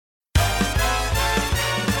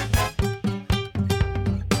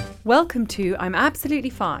Welcome to I'm Absolutely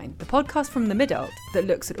Fine, the podcast from the mid-alt that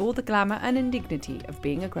looks at all the glamour and indignity of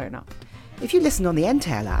being a grown-up. If you listen on the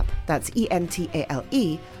Entale app, that's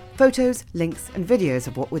ENTALE, photos, links and videos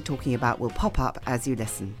of what we're talking about will pop up as you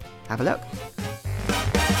listen. Have a look.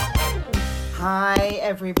 Hi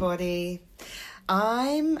everybody,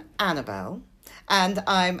 I'm Annabelle and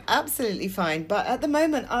I'm absolutely fine, but at the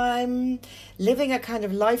moment I'm living a kind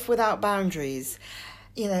of life without boundaries.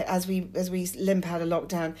 You know, as we limp out of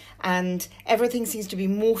lockdown, and everything seems to be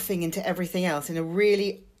morphing into everything else in a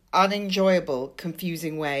really unenjoyable,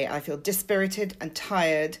 confusing way. I feel dispirited and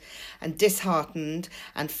tired and disheartened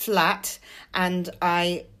and flat, and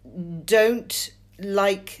I don't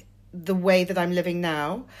like the way that I'm living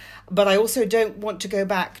now, but I also don't want to go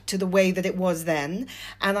back to the way that it was then,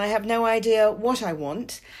 and I have no idea what I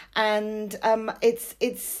want, and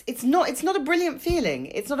it's not a brilliant feeling.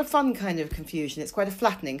 It's not a fun kind of confusion. It's quite a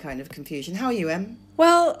flattening kind of confusion. How are you, Em?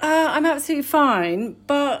 Well, I'm absolutely fine,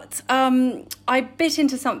 but I bit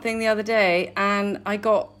into something the other day and I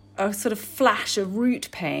got a sort of flash of root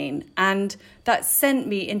pain, and that sent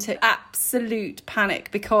me into absolute panic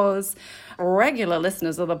because regular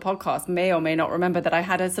listeners of the podcast may or may not remember that I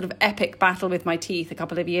had a sort of epic battle with my teeth a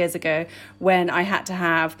couple of years ago when I had to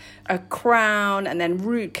have a crown and then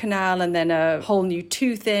root canal and then a whole new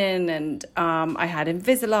tooth in, and I had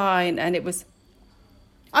Invisalign, and it was...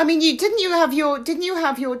 I mean, didn't you have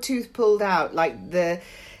your tooth pulled out like the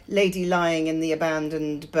lady lying in the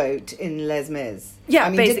abandoned boat in Les Mis? Yeah, I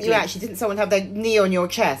mean, basically. Didn't someone have their knee on your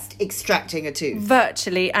chest extracting a tooth?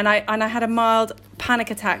 Virtually, and I had a mild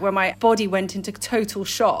panic attack where my body went into total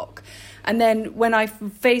shock. And then when I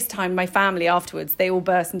FaceTimed my family afterwards, they all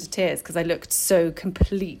burst into tears because I looked so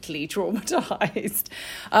completely traumatized.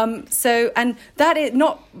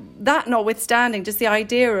 Notwithstanding, just the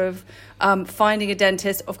idea of finding a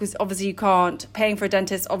dentist, of course, obviously you can't. Paying for a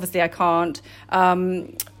dentist, obviously I can't.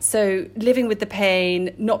 So living with the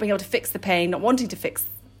pain, not being able to fix the pain, not wanting to fix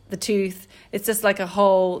the tooth, it's just like a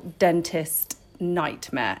whole dentist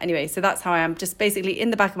nightmare. Anyway, so that's how I am, just basically in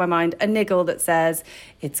the back of my mind a niggle that says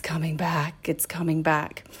it's coming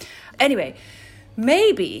back. Anyway,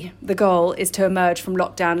 maybe the goal is to emerge from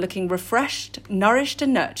lockdown looking refreshed, nourished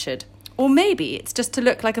and nurtured, or maybe it's just to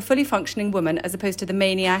look like a fully functioning woman as opposed to the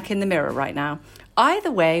maniac in the mirror right now.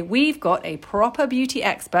 Either way, we've got a proper beauty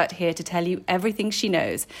expert here to tell you everything she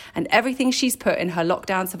knows and everything she's put in her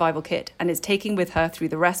lockdown survival kit and is taking with her through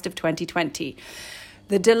the rest of 2020.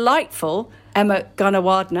 The delightful Emma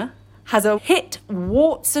Gunawardena has a hit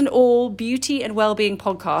warts and all beauty and well-being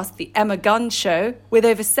podcast, The Emma Gunn Show, with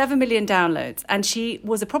over 7 million downloads. And she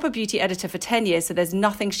was a proper beauty editor for 10 years, so there's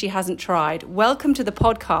nothing she hasn't tried. Welcome to the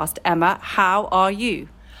podcast, Emma. How are you?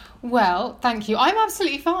 Well, thank you. I'm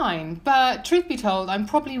absolutely fine. But truth be told, I'm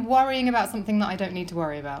probably worrying about something that I don't need to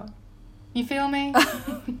worry about. You feel me?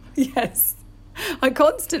 Yes. I'm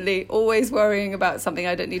constantly always worrying about something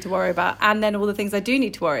I don't need to worry about, and then all the things I do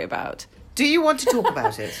need to worry about. Do you want to talk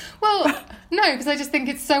about it? Well, no, because I just think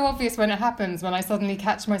it's so obvious when it happens, when I suddenly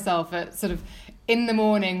catch myself at sort of in the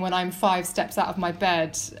morning when I'm 5 steps out of my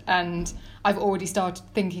bed and I've already started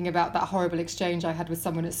thinking about that horrible exchange I had with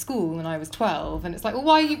someone at school when I was 12. And it's like, well,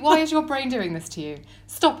 why is your brain doing this to you?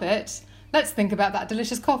 Stop it. Let's think about that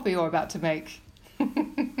delicious coffee you're about to make.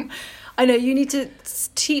 I know, you need to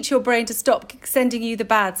teach your brain to stop sending you the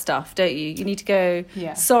bad stuff, don't you? You need to go,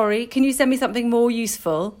 Sorry, can you send me something more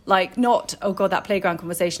useful? Like not, oh God, that playground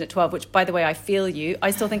conversation at 12, which, by the way, I feel you.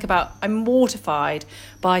 I still think about, I'm mortified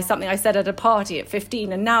by something I said at a party at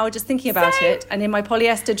 15, and now just thinking about it, and in my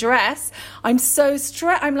polyester dress, I'm so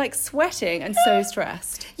stressed. I'm like sweating and so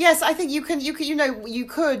stressed. Yes, I think you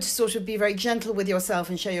could sort of be very gentle with yourself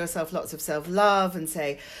and show yourself lots of self-love and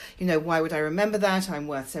say, you know, why would I remember that? I'm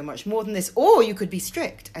worth so much more than this. Or you could be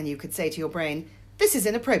strict and you could say to your brain, this is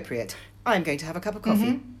inappropriate. I'm going to have a cup of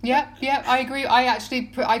coffee. Mm-hmm. Yeah, I agree.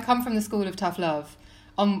 I come from the school of tough love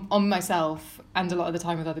on myself and a lot of the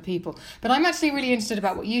time with other people. But I'm actually really interested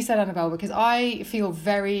about what you said, Annabelle, because I feel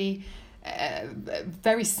very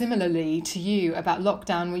similarly to you about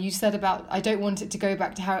lockdown, where you said about, I don't want it to go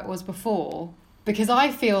back to how it was before. Because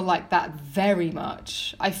I feel like that very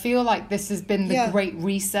much. I feel like this has been the great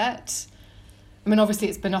reset. I mean, obviously,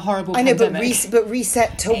 it's been a horrible pandemic. I know, but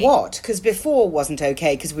reset to what? Because before wasn't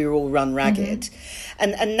okay because we were all run ragged.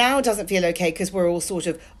 Mm-hmm. And now doesn't feel okay because we're all sort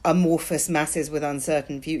of amorphous masses with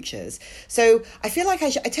uncertain futures. So I feel like I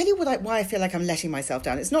tell you why I feel like I'm letting myself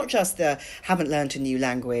down. It's not just the haven't learnt a new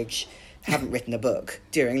language, haven't written a book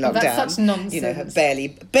during lockdown. That's such nonsense. You know,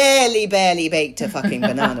 barely baked a fucking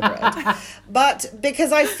banana bread. But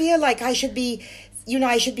because I feel like I should be... you and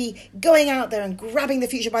I should be going out there and grabbing the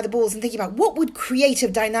future by the balls and thinking about what would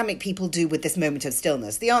creative, dynamic people do with this moment of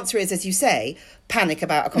stillness. The answer is, as you say, panic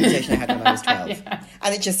about a conversation I had when I was 12. Yeah.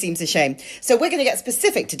 And it just seems a shame. So we're going to get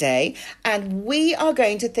specific today, and we are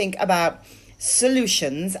going to think about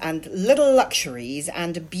solutions and little luxuries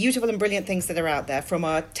and beautiful and brilliant things that are out there, from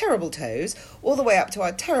our terrible toes all the way up to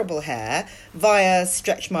our terrible hair via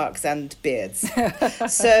stretch marks and beards.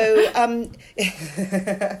 So, I've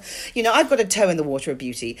got a toe in the water of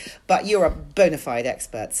beauty, but you're a bona fide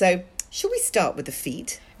expert. So shall we start with the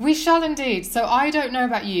feet? We shall indeed. So I don't know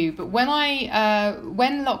about you, but when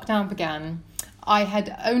lockdown began, I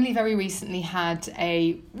had only very recently had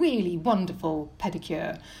a really wonderful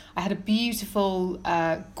pedicure. I had a beautiful,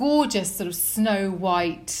 gorgeous sort of snow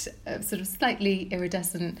white, sort of slightly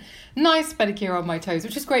iridescent, nice pedicure on my toes,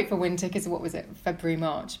 which was great for winter because what was it, February,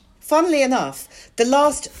 March? Funnily enough, the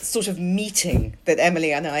last sort of meeting that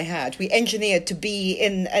Emily and I had, we engineered to be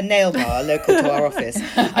in a nail bar local to our office.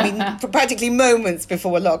 I mean, for practically moments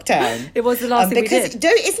before lockdown. It was the last thing we did. Isn't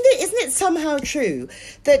it somehow true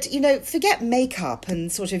that, forget makeup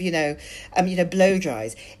and sort of, blow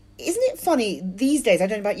dries. Isn't it funny these days? I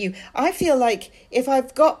don't know about you. I feel like if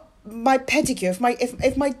I've got my pedicure,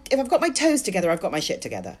 if I've got my toes together, I've got my shit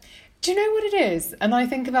together. Do you know what it is? And I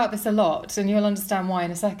think about this a lot, and you'll understand why in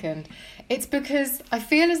a second. It's because I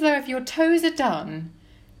feel as though if your toes are done,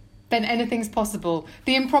 then anything's possible.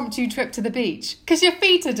 The impromptu trip to the beach, because your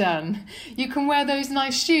feet are done. You can wear those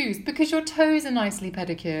nice shoes because your toes are nicely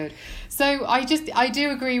pedicured. So I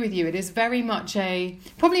do agree with you. It is very much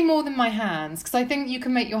probably more than my hands, because I think you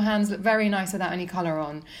can make your hands look very nice without any colour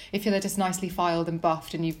on if they're just nicely filed and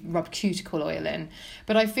buffed and you've rubbed cuticle oil in.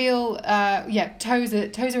 But I feel, toes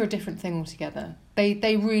are a different thing altogether.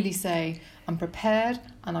 They really say, I'm prepared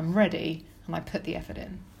and I'm ready and I put the effort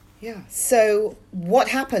in. Yeah. So what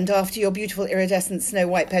happened after your beautiful iridescent snow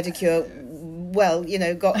white pedicure,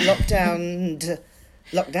 got locked down?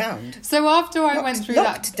 So after I went through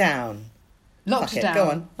locked down. Locked down.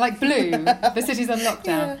 Go on. Like Blue, the city's on lockdown.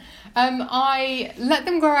 Yeah. I let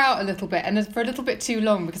them grow out a little bit, and for a little bit too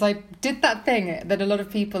long, because I did that thing that a lot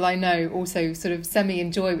of people I know also sort of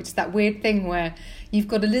semi-enjoy, which is that weird thing where you've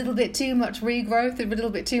got a little bit too much regrowth, a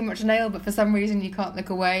little bit too much nail, but for some reason you can't look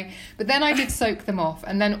away. But then I did soak them off,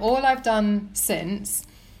 and then all I've done since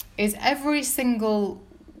is every single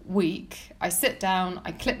week I sit down,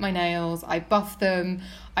 I clip my nails, I buff them,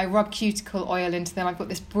 I rub cuticle oil into them. I've got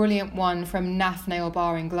this brilliant one from NAF Nail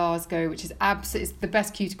Bar in Glasgow, which is it's the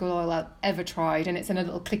best cuticle oil I've ever tried, and it's in a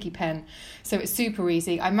little clicky pen, so it's super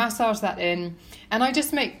easy. I massage that in, and I've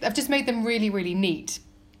just made them really, really neat.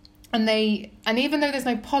 And even though there's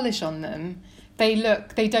no polish on them,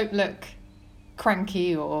 they don't look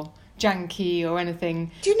cranky or janky or anything.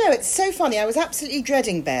 Do you know, it's so funny. I was absolutely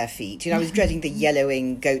dreading bare feet. I was dreading the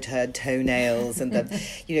yellowing goat herd toenails and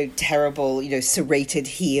the, terrible, serrated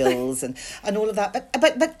heels and all of that.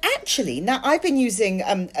 But actually, now I've been using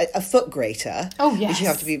a foot grater. Oh, yes. Which you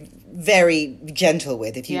have to be very gentle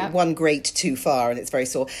with if you one grate too far and it's very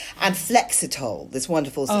sore. And Flexitol, this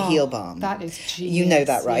wonderful heel balm. That is genius. You know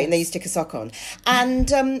that, right? Yes. And then you stick a sock on. And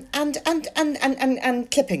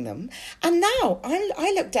clipping them. And now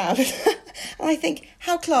I look down and I think,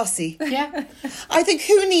 how classy. Yeah. I think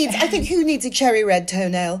who needs a cherry red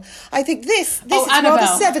toenail? I think this is Annabelle.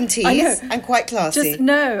 rather 70s and quite classy.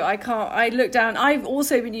 No, I can't. I look down. I've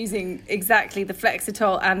also been using exactly the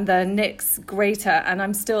Flexitol and the NYX grater, and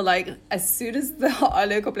I'm still like, as soon as our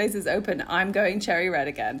local place is open, I'm going cherry red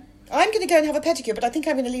again. I'm going to go and have a pedicure, but I think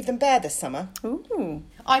I'm going to leave them bare this summer. Ooh.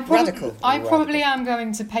 I probably am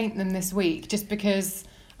going to paint them this week, just because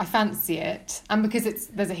I fancy it, and because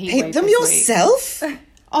there's a heat wave Paint them this yourself? Week.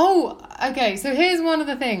 Oh, okay. So here's one of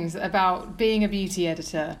the things about being a beauty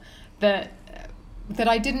editor that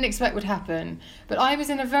I didn't expect would happen. But I was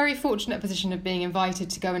in a very fortunate position of being invited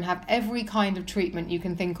to go and have every kind of treatment you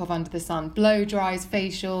can think of under the sun. Blow dries,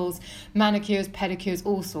 facials, manicures, pedicures,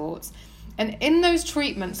 all sorts. And in those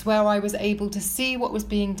treatments where I was able to see what was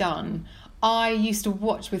being done, I used to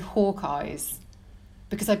watch with hawk eyes,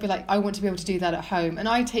 because I'd be like, I want to be able to do that at home. And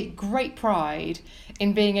I take great pride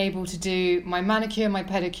in being able to do my manicure, my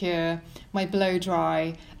pedicure, my blow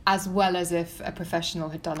dry, as well as if a professional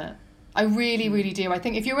had done it. I really, really do. I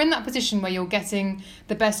think if you're in that position where you're getting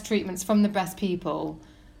the best treatments from the best people,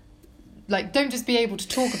 like, don't just be able to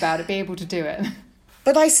talk about it, be able to do it.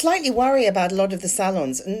 But I slightly worry about a lot of the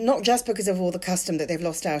salons, not just because of all the custom that they've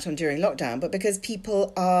lost out on during lockdown, but because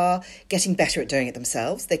people are getting better at doing it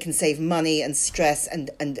themselves. They can save money and stress and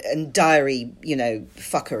diary,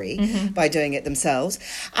 fuckery by doing it themselves.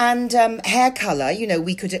 And hair colour,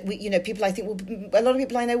 people I think a lot of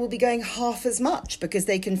people I know will be going half as much because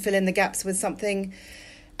they can fill in the gaps with something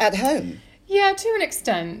at home. Yeah, to an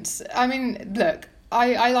extent. I mean, look,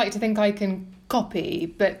 I like to think I can copy,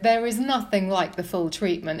 but there is nothing like the full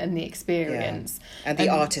treatment and the experience and the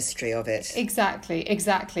artistry of it.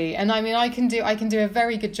 Exactly. And I mean, I can do a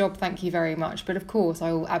very good job, thank you very much, but of course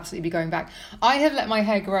I will absolutely be going back. I have let my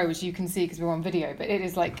hair grow, as you can see because we're on video, but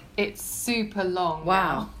it's super long.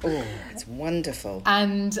 Wow. Oh, it's wonderful.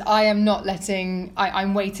 And I am not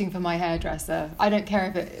I'm waiting for my hairdresser. I don't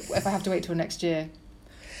care if I have to wait till next year.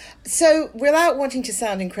 So, without wanting to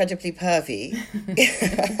sound incredibly pervy,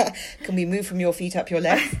 can we move from your feet up your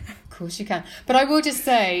legs? Of course you can. But I will just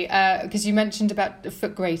say, because you mentioned about the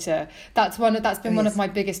foot grater, that's been one of my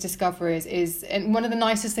biggest discoveries. And one of the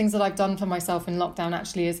nicest things that I've done for myself in lockdown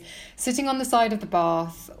actually is sitting on the side of the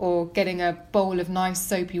bath or getting a bowl of nice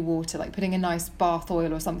soapy water, like putting a nice bath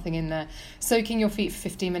oil or something in there, soaking your feet for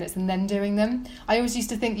 15 minutes and then doing them. I always used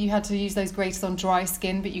to think you had to use those graters on dry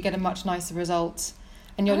skin, but you get a much nicer result.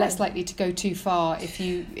 And you're less likely to go too far if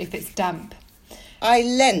it's damp. I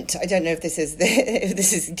don't know if this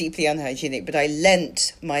is deeply unhygienic, but I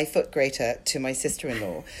lent my foot grater to my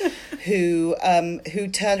sister-in-law, who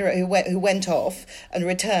went off and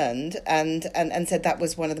returned and said that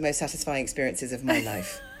was one of the most satisfying experiences of my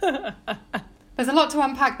life. There's a lot to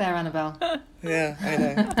unpack there, Annabelle. Yeah, I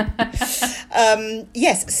know.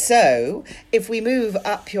 Yes, so if we move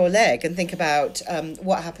up your leg and think about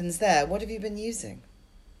what happens there, what have you been using?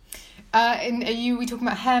 Are we talking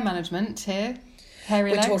about hair management here?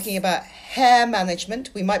 Hairy legs? We're talking about hair management.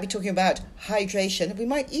 We might be talking about hydration. We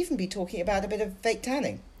might even be talking about a bit of fake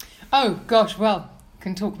tanning. Oh, gosh, well,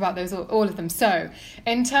 can talk about those, all of them. So,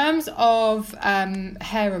 in terms of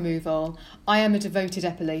hair removal, I am a devoted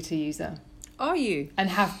epilator user. Are you? And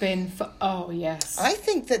have been for, oh, yes. I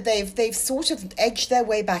think that they've sort of edged their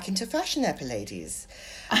way back into fashion, epiladies.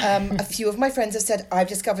 A few of my friends have said, I've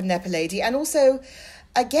discovered an epilady, and also...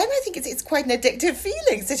 Again, I think it's quite an addictive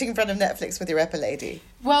feeling sitting in front of Netflix with your epilady.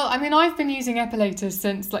 Well, I mean, I've been using epilators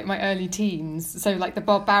since like my early teens, so like the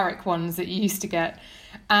barbaric ones that you used to get.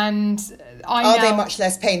 And Are they much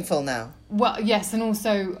less painful now? Well, yes, and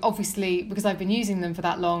also obviously because I've been using them for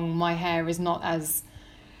that long, my hair is not as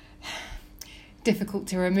difficult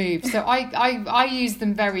to remove. So I use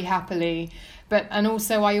them very happily, I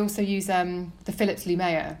also use the Philips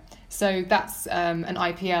Lumea. So that's an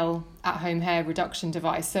IPL at-home hair reduction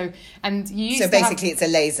device. So basically it's a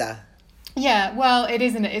laser. Yeah, well, it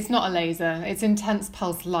isn't. It's not a laser. It's intense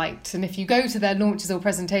pulse light. And if you go to their launches or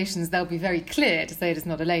presentations, they'll be very clear to say it is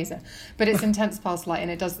not a laser. But it's intense pulse light, and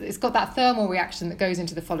it's got that thermal reaction that goes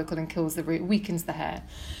into the follicle and kills the root, weakens the hair.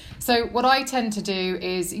 So what I tend to do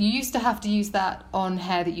is, you used to have to use that on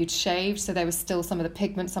hair that you'd shaved, so there was still some of the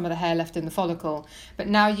pigment, some of the hair left in the follicle. But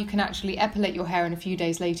now you can actually epilate your hair, and a few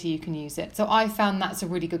days later you can use it. So I found that's a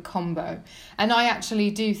really good combo. And I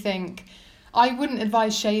actually do think... I wouldn't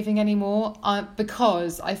advise shaving anymore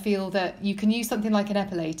because I feel that you can use something like an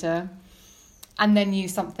epilator and then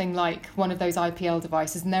use something like one of those IPL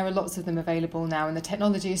devices, and there are lots of them available now, and the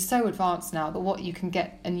technology is so advanced now that what you can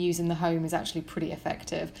get and use in the home is actually pretty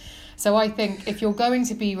effective. So I think if you're going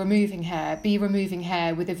to be removing hair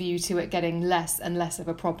with a view to it getting less and less of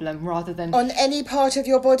a problem rather than... On any part of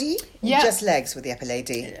your body? Yeah. Just legs with the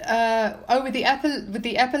epilady? With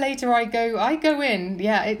the epilator I go in.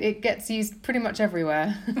 Yeah, it gets used pretty much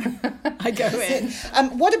everywhere. I go in.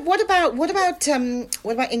 What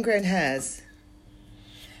about ingrown hairs?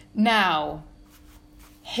 Now,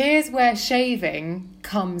 here's where shaving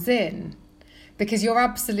comes in. Because you're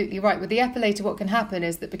absolutely right. With the epilator, what can happen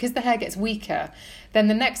is that because the hair gets weaker, then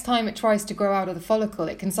the next time it tries to grow out of the follicle,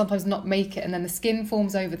 it can sometimes not make it, and then the skin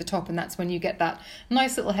forms over the top, and that's when you get that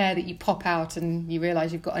nice little hair that you pop out and you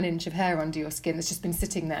realise you've got an inch of hair under your skin that's just been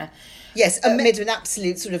sitting there. Yes, amid an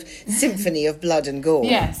absolute sort of symphony of blood and gore.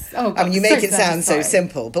 Yes. Oh, God, I mean, you make so it sound so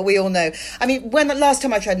simple, but we all know. I mean, when the last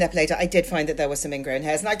time I tried an epilator, I did find that there were some ingrown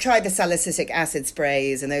hairs, and I tried the salicylic acid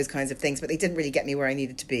sprays and those kinds of things, but they didn't really get me where I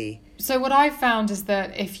needed to be. So what I've found is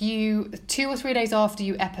that if you, 2 or 3 days after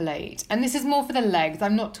you epilate, and this is more for the legs,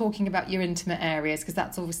 I'm not talking about your intimate areas because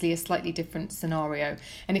that's obviously a slightly different scenario.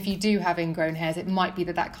 And if you do have ingrown hairs, it might be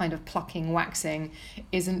that kind of plucking, waxing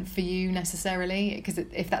isn't for you necessarily, because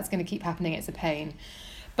if that's going to keep happening, it's a pain.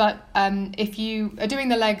 But if you are doing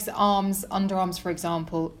the legs, arms, underarms, for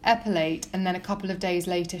example, epilate and then a couple of days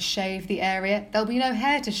later shave the area. There'll be no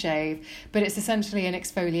hair to shave, but it's essentially an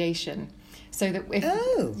exfoliation. So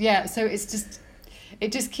that so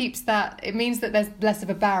it just keeps that. It means that there's less of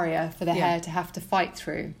a barrier for the hair to have to fight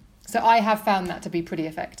through. So I have found that to be pretty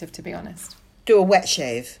effective, to be honest. Do a wet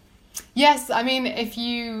shave. Yes, I mean if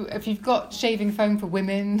you've got shaving foam for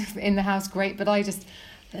women in the house, great. But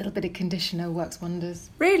a little bit of conditioner works wonders.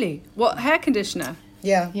 Really? What, hair conditioner?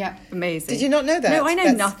 Yeah. Amazing. Did you not know that? No, I know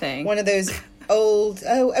That's nothing. One of those old,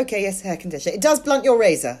 hair conditioner. It does blunt your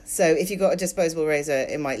razor. So if you've got a disposable razor,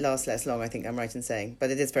 it might last less long, I think I'm right in saying. But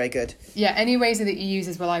it is very good. Yeah, any razor that you use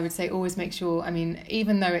as well, I would say always make sure, I mean,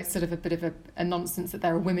 even though it's sort of a bit of a nonsense that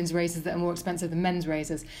there are women's razors that are more expensive than men's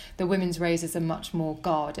razors, the women's razors are much more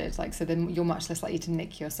guarded, so then you're much less likely to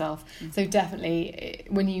nick yourself. So definitely,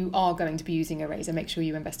 when you are going to be using a razor, make sure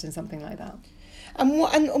you invest in something like that. And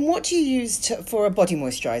what do you use for a body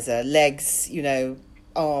moisturiser? Legs,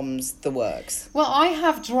 arms, the works. Well, I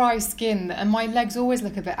have dry skin and my legs always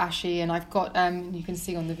look a bit ashy, and I've got you can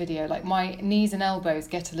see on the video, like my knees and elbows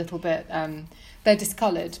get a little bit they're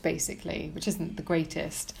discoloured basically, which isn't the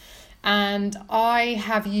greatest. And I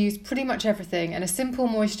have used pretty much everything, and a simple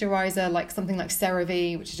moisturiser like something like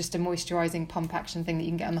CeraVe, which is just a moisturising pump action thing that you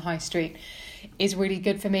can get on the high street, is really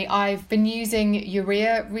good for me. I've been using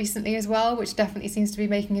Urea recently as well, which definitely seems to be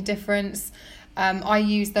making a difference. I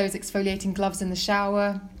use those exfoliating gloves in the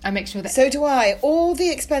shower. I make sure that... So do I. All the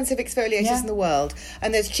expensive exfoliators in the world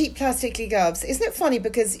and those cheap plastic gloves. Isn't it funny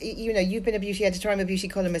because, you've been a beauty editor, I'm a beauty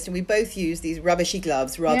columnist, and we both use these rubbishy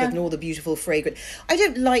gloves rather than all the beautiful fragrant... I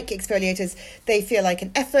don't like exfoliators. They feel like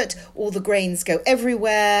an effort. All the grains go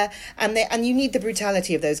everywhere. And you need the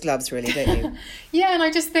brutality of those gloves, really, don't you? Yeah, and I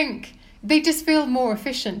just think... They just feel more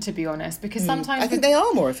efficient, to be honest, because sometimes... I think they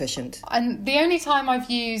are more efficient. And the only time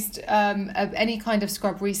I've used any kind of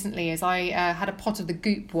scrub recently is I had a pot of the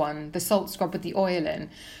Goop one, the salt scrub with the oil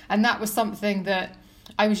in. And that was something that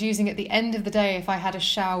I was using at the end of the day if I had a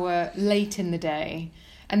shower late in the day.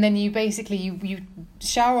 And then you basically, you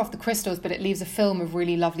shower off the crystals, but it leaves a film of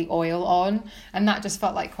really lovely oil on. And that just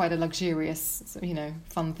felt like quite a luxurious,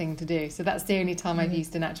 fun thing to do. So that's the only time I've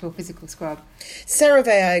used an actual physical scrub. CeraVe,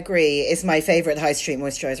 I agree, is my favourite high street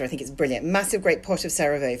moisturiser. I think it's brilliant. Massive great pot of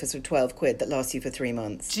CeraVe for sort of £12 that lasts you for 3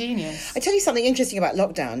 months. Genius. I tell you something interesting about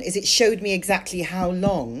lockdown is it showed me exactly how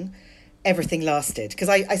long everything lasted, because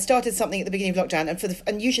I started something at the beginning of lockdown,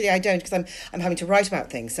 and usually I don't, because I'm having to write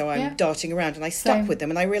about things, so I'm darting around, and I stuck with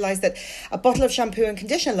them, and I realised that a bottle of shampoo and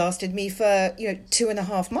conditioner lasted me for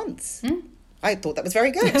 2.5 months. I thought that was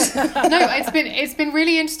very good. No, it's been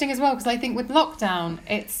really interesting as well, because I think with lockdown,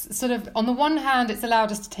 it's sort of, on the one hand, it's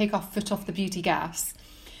allowed us to take our foot off the beauty gas,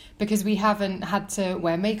 because we haven't had to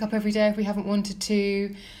wear makeup every day if we haven't wanted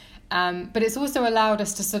to. But it's also allowed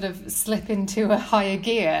us to sort of slip into a higher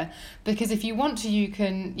gear, because if you want to,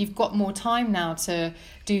 you've got more time now to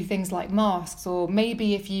do things like masks, or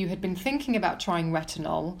maybe if you had been thinking about trying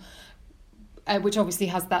retinol, which obviously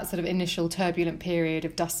has that sort of initial turbulent period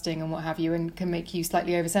of dusting and what have you, and can make you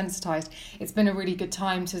slightly oversensitized, it's been a really good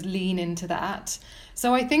time to lean into that.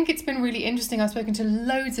 So I think it's been really interesting. I've spoken to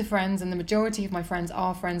loads of friends, and the majority of my friends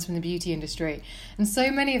are friends from the beauty industry, and so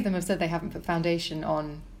many of them have said they haven't put foundation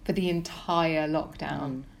on for the entire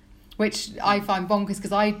lockdown, which I find bonkers,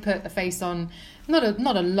 because I put a face on, not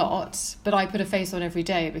a lot, but I put a face on every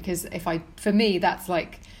day, because for me that's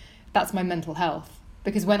my mental health,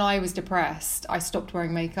 because when I was depressed I stopped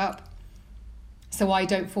wearing makeup, so I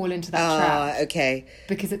don't fall into that trap. Okay.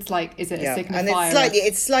 Because it's like, is it a signifier? And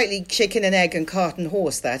it's slightly chicken and egg and cart and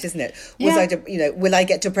horse, that, isn't it? Will I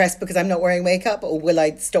get depressed because I'm not wearing makeup, or will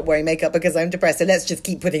I stop wearing makeup because I'm depressed? So let's just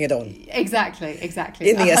keep putting it on. Exactly.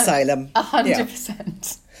 In the asylum.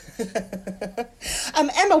 100%.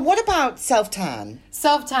 Emma, what about self-tan?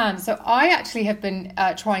 Self-tan. So I actually have been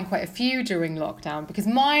trying quite a few during lockdown, because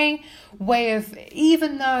my way of,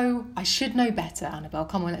 even though I should know better, Annabelle,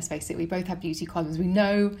 come on, let's face it, we both have beauty columns, we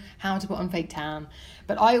know how to put on fake tan,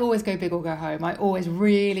 but I always go big or go home. I always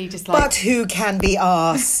really just like... But who can be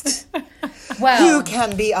asked? Well, who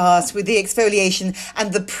can be asked with the exfoliation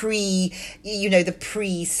and the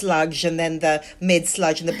pre-sludge, and then the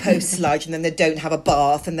mid-sludge and the post-sludge, and then they don't have a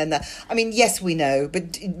bath, and then yes, we know,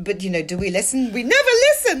 but do we listen? We never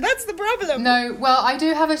listen. That's the problem. No, well, I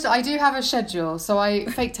do have a schedule. So I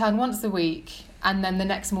fake tan once a week, and then the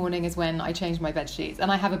next morning is when I change my bed sheets,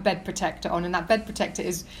 and I have a bed protector on, and that bed protector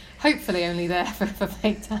is hopefully only there for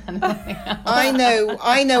fake tan. I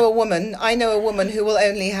know a woman who will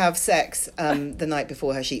only have sex the night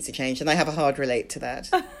before her sheets are changed, and I have a hard relate to that.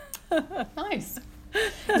 Nice.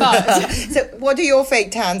 But So what are your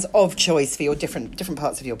fake tans of choice for your different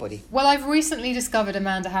parts of your body? well, I've recently discovered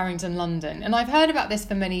Amanda Harrington London, and I've heard about this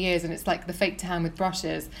for many years, and it's like the fake tan with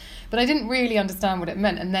brushes, but I didn't really understand what it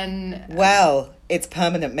meant. And then Well, it's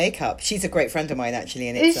permanent makeup. She's a great friend of mine, actually,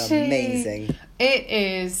 and it's Is she? amazing. It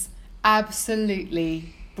is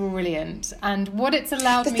absolutely brilliant, and what it's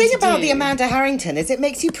allowed The me thing to about do... the Amanda Harrington is it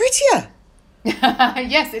makes you prettier.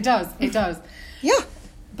 Yes, it does. It does. Yeah.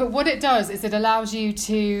 But what it does is it allows you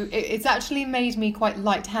to... It's actually made me quite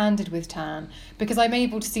light-handed with tan, because I'm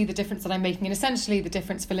able to see the difference that I'm making. And essentially the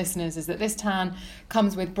difference for listeners is that this tan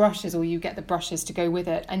comes with brushes, or you get the brushes to go with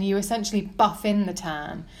it, and you essentially buff in the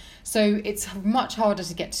tan. So it's much harder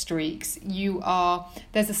to get streaks.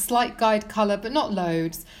 There's a slight guide colour, but not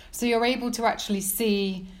loads. So you're able to actually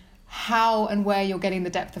see how and where you're getting the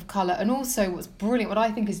depth of colour. And also what's brilliant, what I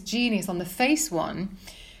think is genius on the face one,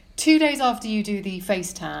 2 days after you do the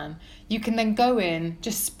face tan, you can then go in,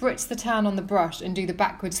 just spritz the tan on the brush and do the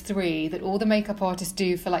backwards 3 that all the makeup artists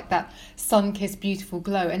do for like that sun-kissed beautiful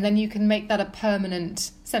glow. And then you can make that a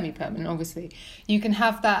permanent, semi-permanent obviously. You can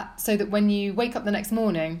have that so that when you wake up the next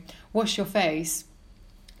morning, wash your face,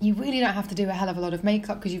 you really don't have to do a hell of a lot of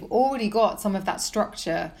makeup, because you've already got some of that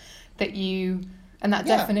structure that you... and that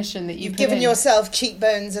definition that you've put given in. yourself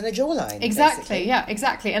cheekbones and a jawline. Exactly, basically. yeah,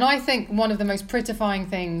 exactly. And I think one of the most prettifying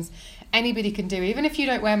things anybody can do, even if you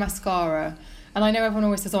don't wear mascara, and I know everyone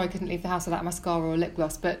always says, oh, I couldn't leave the house without mascara or lip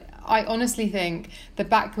gloss, but I honestly think the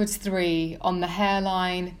backwards 3 on the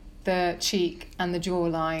hairline, the cheek and the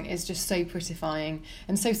jawline is just so prettifying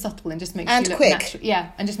and so subtle, and just makes And you look quick.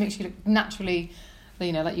 and just makes you look naturally,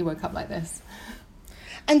 like you woke up like this.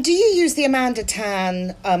 And do you use the Amanda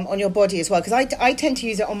tan on your body as well? Because I tend to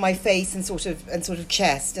use it on my face and sort of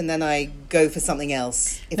chest, and then I go for something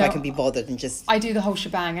else if I No, can be bothered and just. I do the whole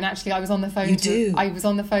shebang, and actually I was on the phone. I was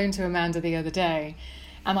on the phone to Amanda the other day,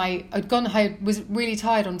 and I was really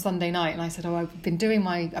tired on Sunday night, and I said, "Oh, I've been doing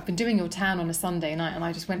your tan on a Sunday night," and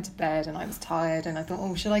I just went to bed, and I was tired, and I thought,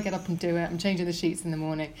 "Oh, should I get up and do it? I'm changing the sheets in the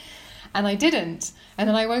morning," and I didn't, and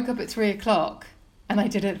then I woke up at 3:00. And I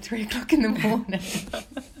did it at 3:00 in the morning.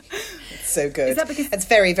 It's so good. Is that because it's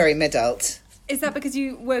very, very mid-adult? Is that because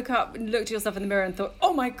you woke up and looked at yourself in the mirror and thought,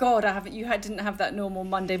 "Oh my God, didn't have that normal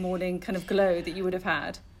Monday morning kind of glow that you would have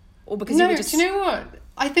had," or because you were just? Do you know what?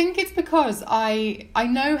 I think it's because I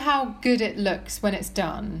know how good it looks when it's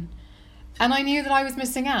done. And I knew that I was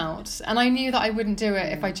missing out, and I knew that I wouldn't do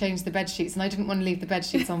it if I changed the bed sheets, and I didn't want to leave the bed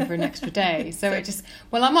sheets on for an extra day. So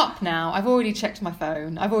I'm up now. I've already checked my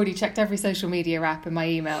phone. I've already checked every social media app and my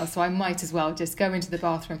email, so I might as well just go into the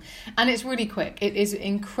bathroom. And it's really quick. It is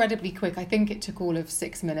incredibly quick. I think it took all of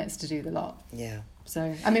 6 minutes to do the lot. Yeah.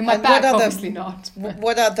 So, I mean, my back obviously not.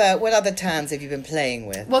 What other tans have you been playing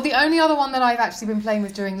with? Well, the only other one that I've actually been playing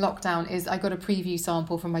with during lockdown is I got a preview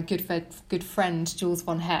sample from my good friend Jules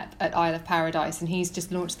Von Hepp at Isle of Paradise, and he's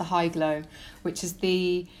just launched the High Glow, which is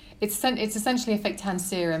it's essentially a fake tan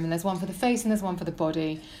serum, and there's one for the face and there's one for the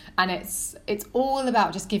body, and it's all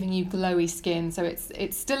about just giving you glowy skin. So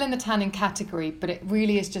it's still in the tanning category, but it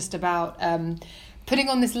really is just about putting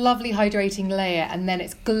on this lovely hydrating layer, and then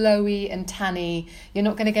it's glowy and tanny. You're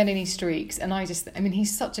not going to get any streaks. And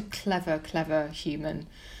he's such a clever human.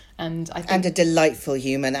 And I think... And a delightful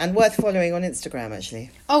human, and worth following on Instagram,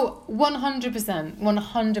 actually. Oh,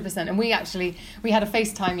 100%. And we had a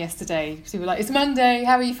FaceTime yesterday. So we were like, it's Monday,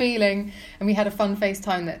 how are you feeling? And we had a fun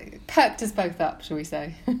FaceTime that perked us both up, shall we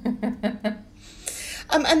say.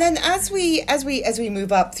 And then as we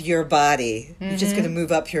move up your body, you're just going to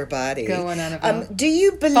move up your body. Go on, Annabelle. Do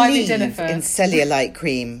you believe in cellulite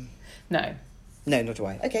cream? No. No, nor do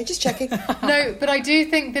I. Okay, just checking. No, but I do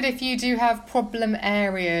think that if you do have problem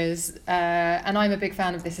areas, and I'm a big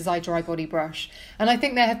fan of this, is I Dry Body Brush. And I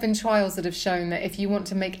think there have been trials that have shown that if you want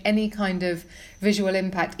to make any kind of visual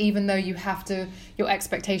impact, even though your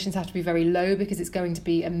expectations have to be very low because it's going to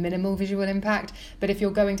be a minimal visual impact, but if you're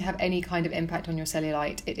going to have any kind of impact on your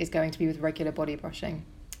cellulite, it is going to be with regular body brushing.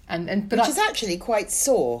 Which is actually quite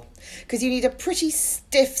sore, because you need a pretty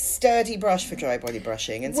stiff, sturdy brush for dry body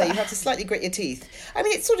brushing, and so you have to slightly grit your teeth. I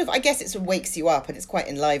mean, it's sort of, I guess it sort of wakes you up and it's quite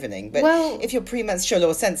enlivening, but if you're premenstrual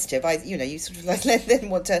or sensitive, you sort of like then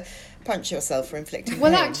want to punch yourself for inflicting pain.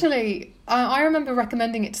 Well, actually, I remember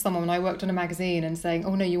recommending it to someone when I worked on a magazine and saying,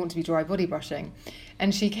 oh no, you want to be dry body brushing.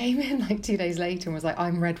 And she came in like 2 days later and was like,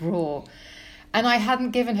 I'm red raw. And I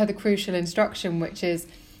hadn't given her the crucial instruction, which is,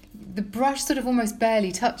 the brush sort of almost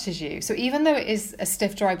barely touches you. So even though it is a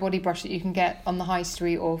stiff dry body brush that you can get on the high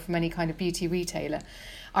street or from any kind of beauty retailer,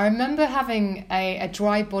 I remember having a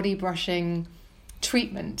dry body brushing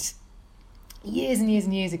treatment years and years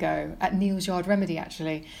and years ago at Neal's Yard Remedy,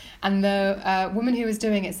 actually. And the woman who was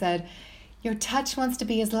doing it said, "Your touch wants to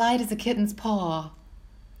be as light as a kitten's paw."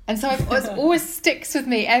 And so it always sticks with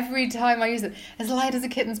me every time I use it. As light as a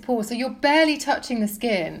kitten's paw. So you're barely touching the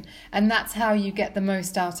skin, and that's how you get the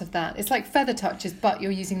most out of that. It's like feather touches, but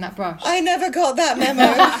you're using that brush. I never got that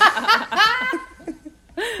memo.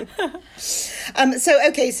 So I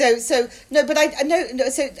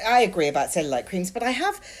agree about cellulite creams, but I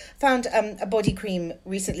have found a body cream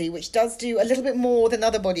recently which does do a little bit more than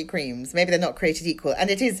other body creams. Maybe they're not created equal, and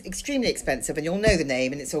it is extremely expensive, and you'll know the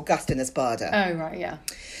name, and it's Augustin Espada. Oh right, yeah.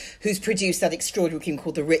 Who's produced that extraordinary cream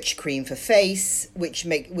called the Rich Cream for Face, which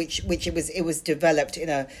it was developed in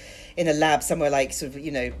a lab somewhere like sort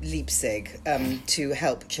of Leipzig to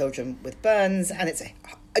help children with burns, and it's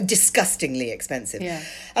disgustingly expensive. Yeah.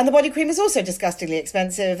 And the body cream is also disgustingly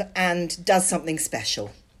expensive and does something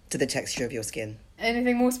special to the texture of your skin.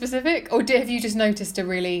 Anything more specific, or have you just noticed a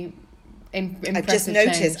really impressive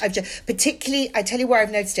I've just particularly, I tell you where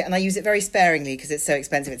I've noticed it, and I use it very sparingly because it's so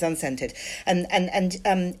expensive. It's unscented, and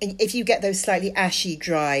if you get those slightly ashy,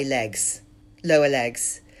 dry legs, lower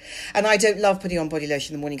legs. And I don't love putting on body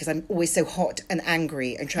lotion in the morning because I'm always so hot and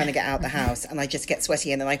angry and trying to get out the house, and I just get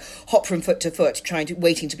sweaty, and then I hop from foot to foot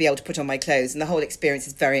waiting to be able to put on my clothes, and the whole experience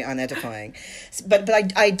is very unedifying. But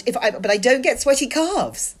I don't get sweaty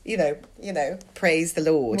calves, praise the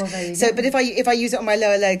Lord. Well, there you so go. but if I use it on my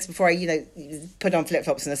lower legs before I put on flip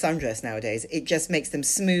flops and a sundress nowadays, it just makes them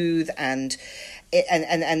smooth and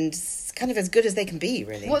kind of as good as they can be,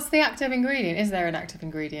 really. What's the active ingredient? Is there an active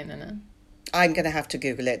ingredient in it? I'm going to have to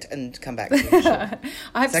Google it and come back to you. Sure.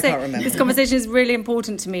 I have to say, this conversation is really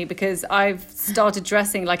important to me because I've started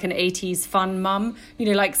dressing like an 80s fun mum,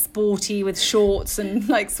 like sporty with shorts and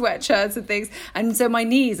like sweatshirts and things. And so my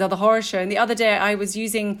knees are the horror show. And the other day I was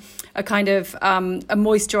using a kind of a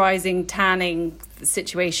moisturising tanning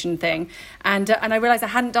situation thing. And I realised I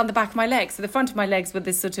hadn't done the back of my legs. So the front of my legs were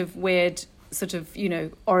this sort of weird, sort of,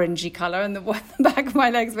 orangey colour, and the back of my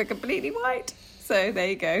legs were completely white. So there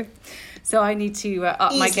you go. So I need to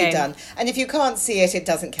up my game. Easily done. And if you can't see it, it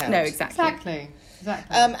doesn't count. No, exactly.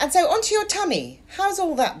 And so onto your tummy. How's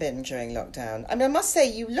all that been during lockdown? I mean, I must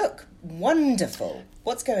say you look wonderful.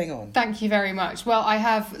 What's going on? Thank you very much. Well, I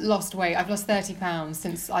have lost weight. I've lost 30 pounds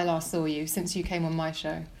since I last saw you, since you came on my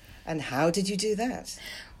show. And how did you do that?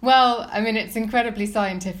 Well, I mean, it's incredibly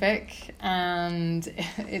scientific, and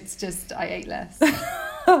it's just, I ate less.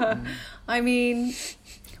 I mean...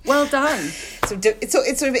 Well done. So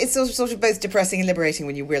it's sort of both depressing and liberating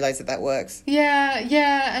when you realise that works.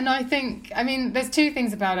 Yeah, and I think, there's two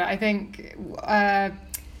things about it. I think I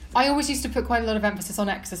always used to put quite a lot of emphasis on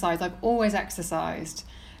exercise. I've always exercised,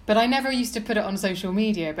 but I never used to put it on social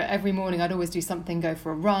media. But every morning I'd always do something, go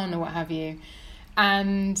for a run or what have you.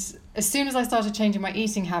 And as soon as I started changing my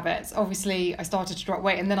eating habits, obviously I started to drop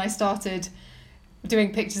weight, and then I started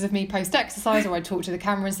doing pictures of me post-exercise, or I'd talk to the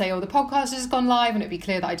camera and say, the podcast has just gone live, and it'd be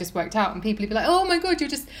clear that I just worked out, and people would be like, oh my God,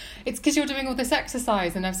 it's because you're doing all this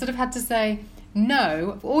exercise. And I've sort of had to say,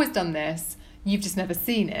 no, I've always done this, you've just never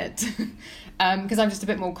seen it, because I'm just a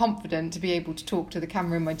bit more confident to be able to talk to the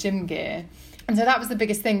camera in my gym gear. And so that was the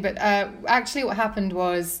biggest thing. But actually what happened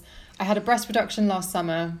was I had a breast reduction last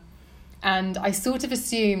summer, and I sort of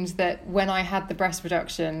assumed that when I had the breast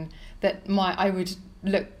reduction that I would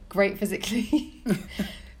look great physically.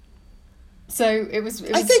 So it was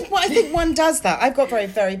I think one does that. I've got very,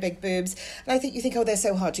 very big boobs, and I think you think, they're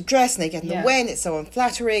so hard to dress, and they get in the way, and it's so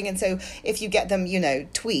unflattering, and so if you get them,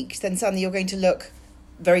 tweaked, then suddenly you're going to look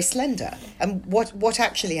very slender. And what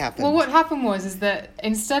actually happened? Well, what happened was that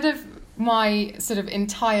instead of my sort of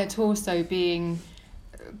entire torso being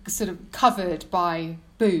sort of covered by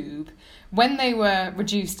boob, when they were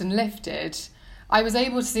reduced and lifted, I was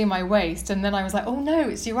able to see my waist, and then I was like, oh no,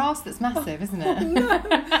 it's your ass that's massive, isn't it? No.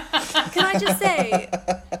 Can I just say,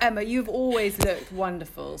 Emma, you've always looked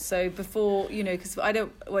wonderful. So before, because I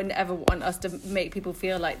don't ever want us to make people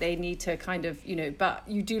feel like they need to kind of, but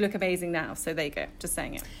you do look amazing now. So there you go, just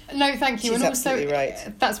saying it. No, thank you. She's and also, absolutely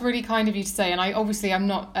right. That's really kind of you to say. And I'm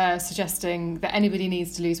not suggesting that anybody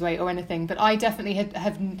needs to lose weight or anything, but I definitely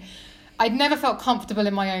I'd never felt comfortable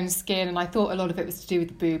in my own skin, and I thought a lot of it was to do with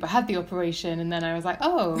the boob. I had the operation, and then I was like,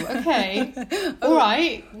 oh, okay, all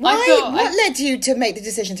right. What led you to make the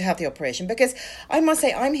decision to have the operation? Because I must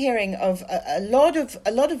say, I'm hearing of a lot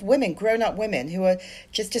of women, grown-up women, who are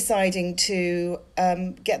just deciding to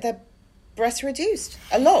get their breasts reduced.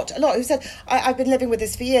 A lot who said, I've been living with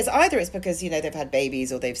this for years. Either it's because they've had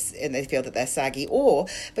babies, or they feel that they're saggy, or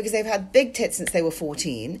because they've had big tits since they were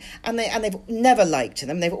 14, and they've never liked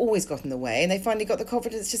them, they've always got in the way, and they finally got the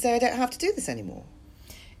confidence to say, I don't have to do this anymore.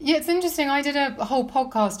 Yeah, it's interesting. I did a whole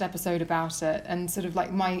podcast episode about it and sort of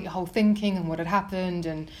like my whole thinking and what had happened,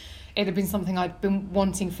 and it had been something I'd been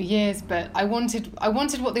wanting for years, but I wanted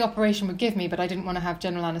what the operation would give me, but I didn't want to have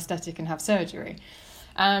general anaesthetic and have surgery.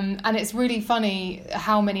 And it's really funny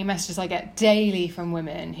how many messages I get daily from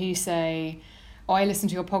women who say, oh, I listened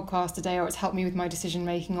to your podcast today, or it's helped me with my decision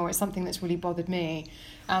making, or it's something that's really bothered me.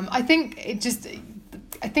 I think it just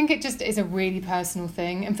is a really personal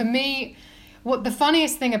thing. And for me, what the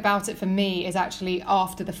funniest thing about it for me is actually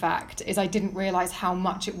after the fact is I didn't realise how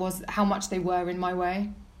much they were in my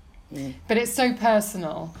way. Mm. But it's so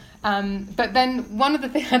personal. But then one of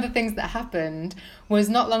the other things that happened was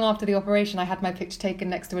not long after the operation, I had my picture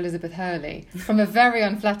taken next to Elizabeth Hurley from a very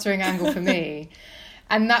unflattering angle for me.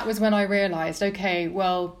 And that was when I realised, okay,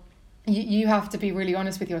 well, you have to be really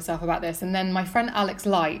honest with yourself about this. And then my friend Alex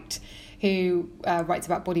Light, who writes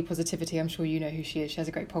about body positivity, I'm sure you know who she is. She has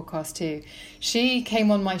a great podcast too. She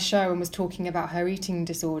came on my show and was talking about her eating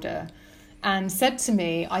disorder and said to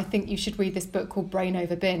me, I think you should read this book called Brain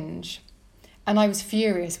Over Binge. And I was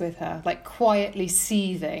furious with her, like quietly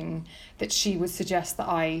seething that she would suggest that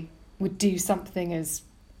I would do something as,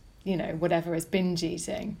 whatever, as binge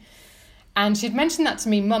eating. And she'd mentioned that to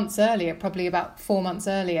me months earlier, probably about 4 months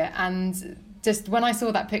earlier. And just when I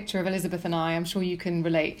saw that picture of Elizabeth and I'm sure you can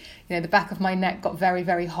relate, the back of my neck got very,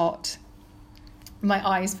 very hot. My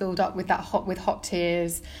eyes filled up with hot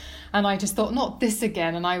tears. And I just thought, not this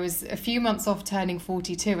again. And I was a few months off turning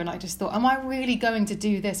 42. And I just thought, am I really going to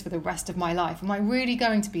do this for the rest of my life? Am I really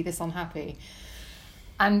going to be this unhappy?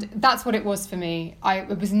 And that's what it was for me. I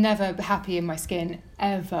was never happy in my skin,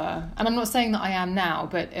 ever. And I'm not saying that I am now,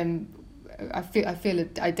 but I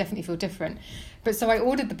definitely feel different. But so I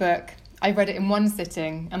ordered the book. I read it in one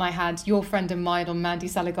sitting, and I had your friend and mine on Mandy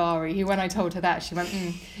Saligari, who when I told her that, she went,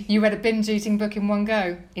 you read a binge eating book in one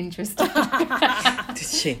go? Interesting. Did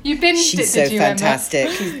she? You binged She's it, did so you, fantastic.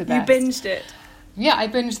 Emma? She's the best. You binged it. Yeah, I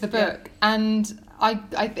binged the book, and I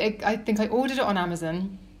think I ordered it on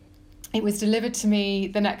Amazon. It was delivered to me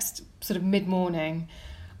the next sort of mid-morning.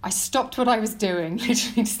 I stopped what I was doing,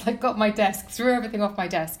 literally just got my desk, threw everything off my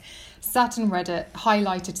desk, sat and read it,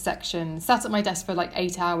 highlighted sections, sat at my desk for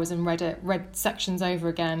 8 hours and read sections over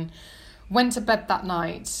again, went to bed that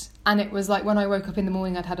night, and it was like when I woke up in the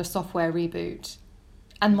morning I'd had a software reboot,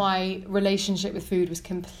 and my relationship with food was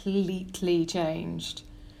completely changed.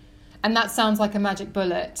 And that sounds like a magic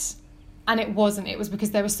bullet, and it wasn't. It was because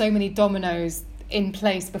there were so many dominoes in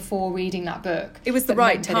place before reading that book. It was the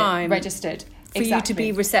right time. Registered. For you to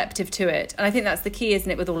be receptive to it. And I think that's the key, isn't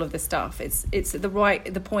it, with all of this stuff? It's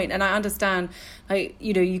the point. And I understand,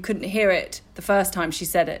 you couldn't hear it the first time she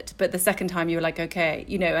said it, but the second time you were like, okay,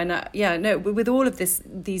 and with all of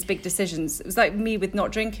these big decisions, it was like me with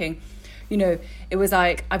not drinking. It was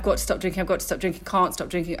like, I've got to stop drinking, can't stop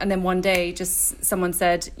drinking. And then one day just someone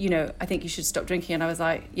said, I think you should stop drinking. And I was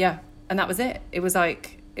like, yeah. And that was it. It was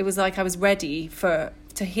like I was ready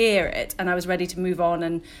to hear it, and I was ready to move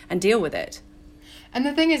on and deal with it. And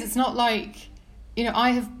the thing is, it's not like,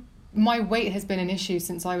 my weight has been an issue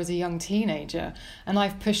since I was a young teenager, and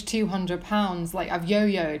I've pushed 200 pounds, I've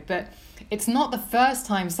yo-yoed, but it's not the first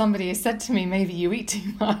time somebody has said to me, maybe you eat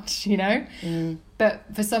too much, But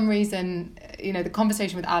for some reason, the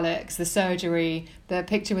conversation with Alex, the surgery, the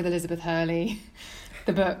picture with Elizabeth Hurley,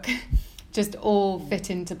 the book, just all fit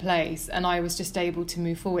into place, and I was just able to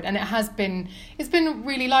move forward. And it's been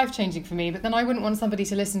really life-changing for me. But then I wouldn't want somebody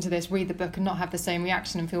to listen to this, read the book, and not have the same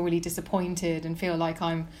reaction and feel really disappointed and feel like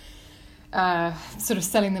I'm sort of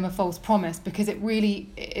selling them a false promise, because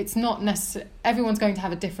it's not necessary. Everyone's going to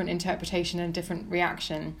have a different interpretation and a different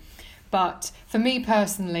reaction. But for me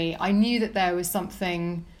personally, I knew that there was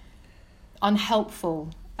something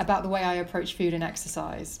unhelpful about the way I approach food and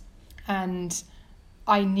exercise, and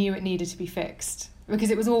I knew it needed to be fixed, because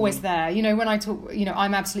it was always there. When I talk,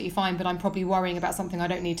 I'm absolutely fine, but I'm probably worrying about something I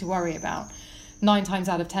don't need to worry about. 9 times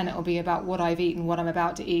out of 10, it'll be about what I've eaten, what I'm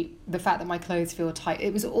about to eat, the fact that my clothes feel tight.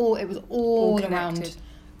 It was all around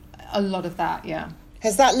a lot of that. Yeah.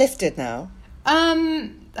 Has that lifted now?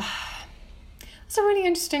 That's a really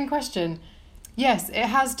interesting question. Yes, it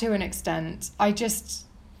has to an extent.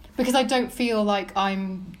 Because I don't feel like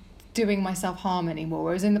I'm doing myself harm anymore,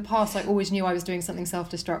 whereas in the past I always knew I was doing something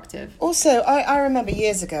self-destructive. Also, I remember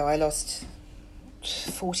years ago I lost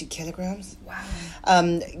 40 kilograms. Wow.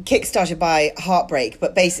 Kickstarted by heartbreak,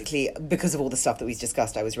 but basically because of all the stuff that we've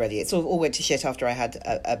discussed, I was ready. It sort of all went to shit after I had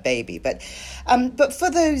a baby. But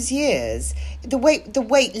for those years, the weight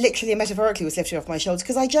literally and metaphorically was lifted off my shoulders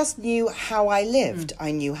because I just knew how I lived.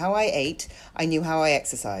 I knew how I ate. I knew how I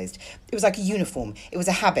exercised. It was like a uniform. It was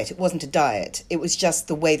a habit. It wasn't a diet. It was just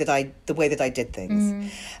the way that I did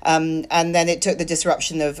things. And then it took the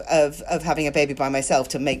disruption of having a baby by myself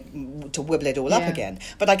to wibble it all up again.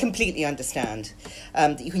 But I completely understand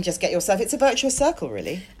that you can just get yourself. It's a virtuous circle,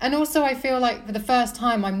 really. And also, I feel like for the first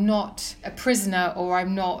time, I'm not a prisoner, or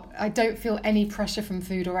I don't feel any pressure from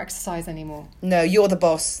food or exercise anymore. No, you're the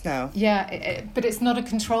boss now. Yeah, but it's not a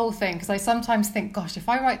control thing, because I sometimes think, gosh, if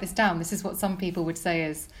I write this down, this is what some people would say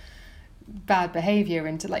is bad behaviour.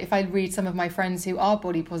 And like, if I read some of my friends who are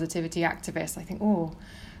body positivity activists, I think, oh,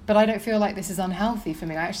 but I don't feel like this is unhealthy for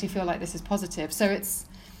me. I actually feel like this is positive. So it's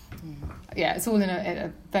all in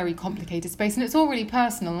a very complicated space, and it's all really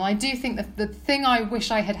personal. And I do think that the thing I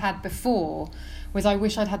wish I had before was I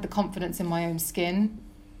wish I'd had the confidence in my own skin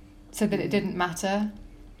so that it didn't matter.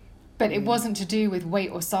 But it wasn't to do with weight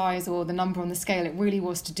or size or the number on the scale. It really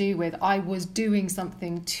was to do with I was doing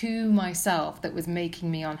something to myself that was making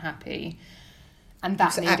me unhappy, and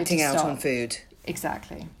that needed acting to out stop. on food.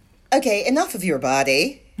 Exactly. Okay, enough of your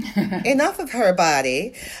body. Enough of her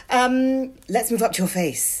body. Let's move up to your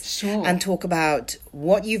face. Sure. And talk about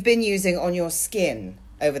what you've been using on your skin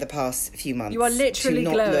over the past few months. You are literally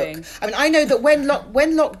to not glowing. Look. I mean, I know that when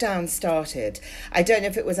lockdown started, I don't know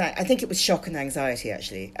if it was, I think it was shock and anxiety,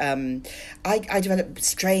 actually. I developed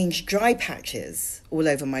strange dry patches all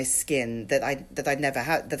over my skin that I'd never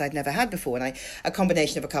had before, and a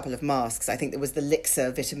combination of a couple of masks. I think there was the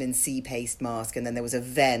Lixa vitamin C paste mask, and then there was a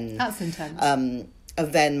Ven. That's intense. A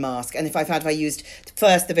Ven mask, and if I used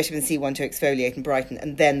first the vitamin C one to exfoliate and brighten,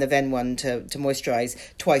 and then the Ven one to moisturize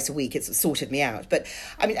twice a week, it's sorted me out. But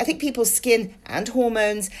I mean, I think people's skin and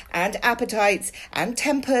hormones and appetites and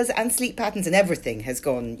tempers and sleep patterns and everything has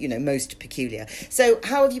gone, most peculiar. So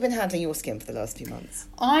how have you been handling your skin for the last few months?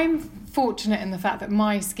 I'm fortunate in the fact that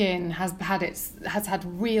my skin has had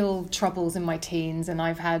real troubles in my teens, and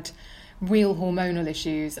I've had real hormonal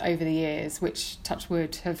issues over the years, which, touch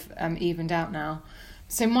wood, have evened out now.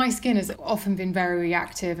 So my skin has often been very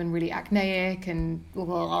reactive and really acneic and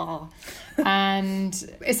blah. And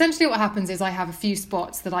essentially what happens is I have a few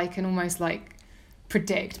spots that I can almost like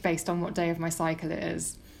predict based on what day of my cycle it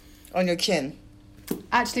is. On your chin?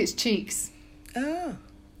 Actually, it's cheeks. Oh.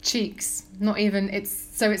 Cheeks.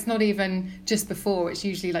 It's not even just before. It's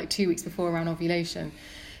usually like 2 weeks before, around ovulation.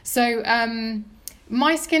 So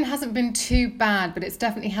my skin hasn't been too bad, but it's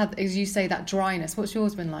definitely had, as you say, that dryness. What's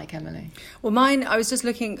yours been like, Emily? Well, mine, I was just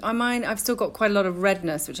looking, I've still got quite a lot of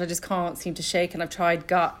redness, which I just can't seem to shake. And I've tried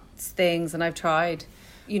guts things, and I've tried,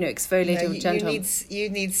 exfoliating with Gentle. You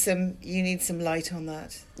need some light on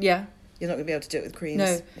that. Yeah. You're not going to be able to do it with creams.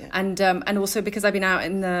 No. Yeah. And also because I've been out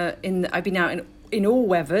in all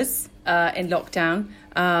weathers in lockdown,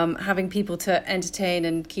 having people to entertain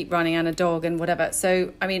and keep running, and a dog and whatever.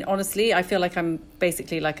 So I mean, honestly, I feel like I'm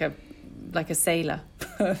basically like a sailor.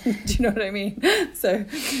 Do you know what I mean? So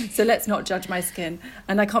let's not judge my skin,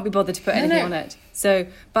 and I can't be bothered to put anything on it. So,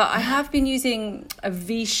 but I have been using a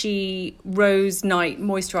Vichy Rose Night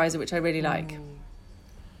moisturizer, which I really like.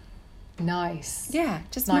 Nice. Yeah,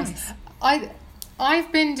 just nice.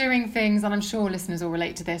 I've been doing things, and I'm sure listeners will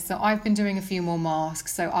relate to this. So I've been doing a few more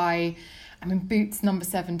masks. So I'm in Boots number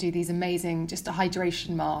 7, do these amazing just hydration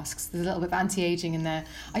masks. There's a little bit of anti-aging in there.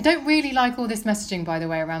 I don't really like all this messaging, by the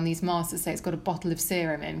way, around these masks that say it's got a bottle of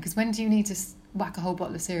serum in, because when do you need to whack a whole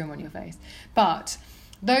bottle of serum on your face? But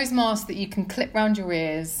those masks that you can clip round your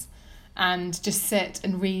ears and just sit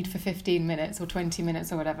and read for 15 minutes or 20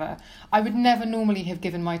 minutes or whatever. I would never normally have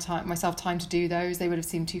given myself time to do those. They would have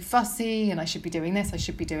seemed too fussy, and I should be doing this, I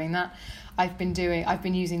should be doing that. I've been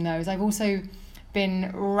using those. I've also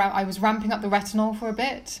I was ramping up the retinol for a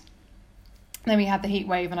bit. Then we had the heat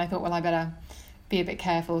wave, and I thought, well, I better be a bit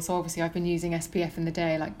careful. So obviously I've been using SPF in the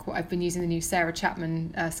day. Like I've been using the new Sarah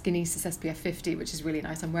Chapman Skinesis SPF 50, which is really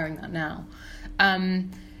nice. I'm wearing that now.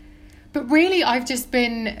 But really, I've just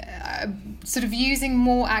been sort of using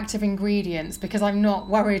more active ingredients, because I'm not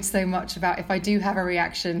worried so much about if I do have a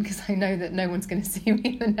reaction, because I know that no one's going to see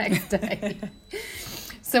me the next day.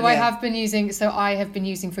 So yeah. I have been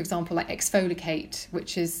using, for example, like Exfoliate,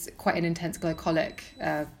 which is quite an intense glycolic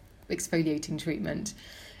exfoliating treatment.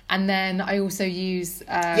 And then I also use...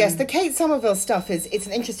 yes, the Kate Somerville stuff it's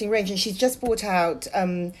an interesting range, and she's just brought out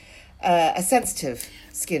a sensitive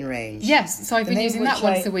skin range. Yes, so I've been using that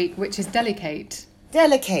once a week, which is Delicate.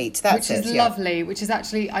 Delicate, that's which it. is lovely, which is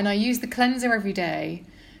actually, and I use the cleanser every day,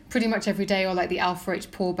 pretty much every day, or like the Alpha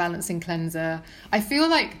H Pore Balancing Cleanser. I feel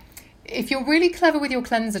like if you're really clever with your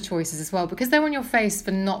cleanser choices as well, because they're on your face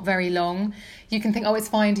for not very long, you can think, oh, it's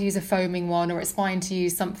fine to use a foaming one, or it's fine to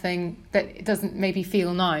use something that doesn't maybe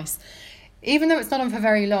feel nice. Even though it's not on for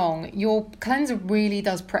very long, your cleanser really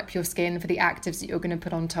does prep your skin for the actives that you're going to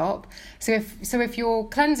put on top. So if your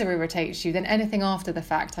cleanser irritates you, then anything after the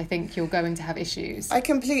fact, I think you're going to have issues. I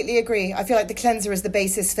completely agree. I feel like the cleanser is the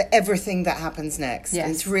basis for everything that happens next. Yes.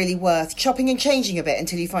 And it's really worth chopping and changing a bit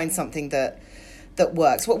until you find something that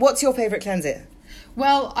works. What's your favourite cleanser?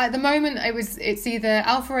 Well, at the moment, it's either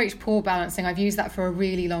Alpha H Pore Balancing. I've used that for a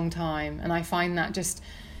really long time, and I find that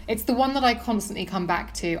it's the one that I constantly come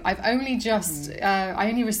back to. I've only I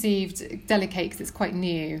only received Delicate, because it's quite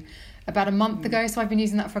new, about a month ago, so I've been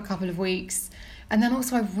using that for a couple of weeks. And then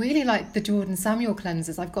also I really like the Jordan Samuel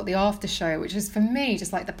cleansers. I've got the After Show, which is for me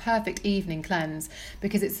just like the perfect evening cleanse,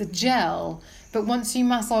 because it's a gel, but once you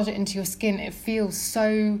massage it into your skin, it feels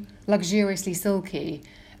so luxuriously silky.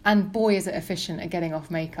 And boy, is it efficient at getting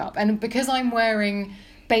off makeup. And because I'm wearing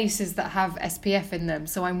bases that have SPF in them,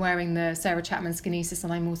 so I'm wearing the Sarah Chapman Skinesis,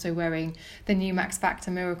 and I'm also wearing the new Max Factor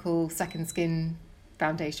Miracle Second Skin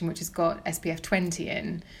foundation, which has got SPF 20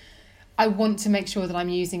 in. I want to make sure that I'm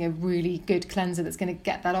using a really good cleanser that's going to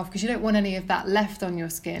get that off, because you don't want any of that left on your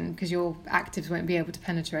skin, because your actives won't be able to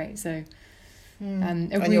penetrate. So,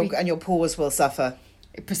 and your pores will suffer.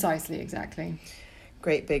 Precisely, exactly.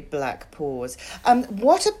 Great big black pores.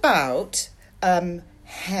 What about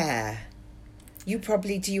hair? Do you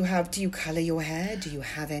colour your hair? Do you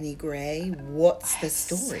have any grey? What's the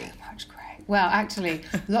story? So much grey. Well, actually,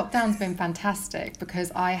 lockdown's been fantastic,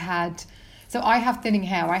 because I have thinning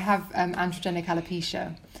hair. I have androgenic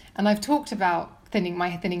alopecia, and I've talked about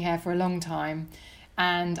my thinning hair for a long time.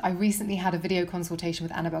 And I recently had a video consultation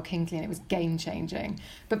with Annabelle Kingsley, and it was game-changing.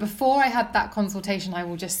 But before I had that consultation, I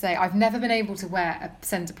will just say I've never been able to wear a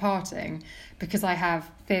centre parting because I have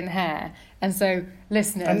thin hair. And so,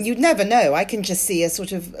 listeners... And you'd never know. I can just see a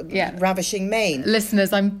sort of ravishing mane.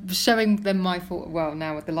 Listeners, I'm showing them my photo. Well,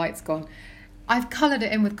 now with the lights gone. I've coloured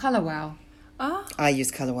it in with Colour Wow. Ah. I use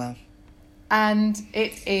Colour Wow. And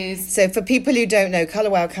it is... So for people who don't know, Colour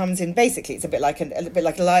Wow comes in, basically, it's a bit like a little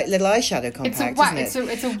eyeshadow compact, isn't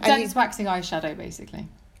it? It's a dense waxing eyeshadow, basically.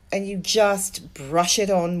 And you just brush it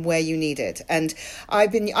on where you need it. And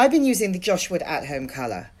I've been using the Josh Wood At Home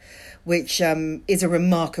colour, which is a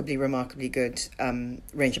remarkably good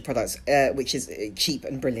range of products, which is cheap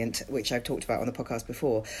and brilliant, which I've talked about on the podcast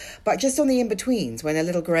before. But just on the in-betweens, when a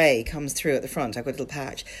little grey comes through at the front, I've got a little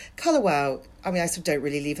patch. Colour Wow, I mean, I sort of don't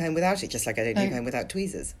really leave home without it, just like I don't leave home without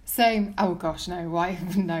tweezers. Same. Oh, gosh, no. Why?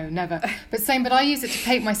 No, never. But I use it to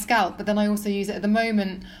paint my scalp, but then I also use it at the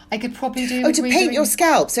moment. I could probably do... Oh, to paint your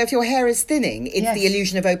scalp. So if your hair is thinning, it's the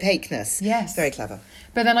illusion of opaqueness. Yes. Very clever.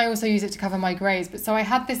 But then I also use it to cover my greys. But so I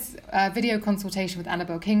had this video consultation with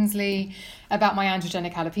Annabelle Kingsley about my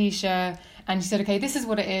androgenic alopecia. And she said, okay, this is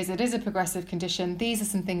what it is. It is a progressive condition. These are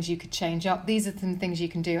some things you could change up. These are some things you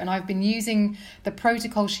can do. And I've been using the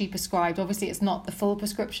protocol she prescribed. Obviously, it's not the full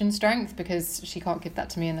prescription strength, because she can't give that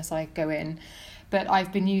to me unless I go in. But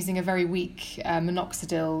I've been using a very weak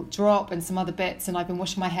minoxidil drop and some other bits. And I've been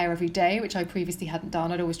washing my hair every day, which I previously hadn't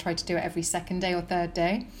done. I'd always tried to do it every second day or third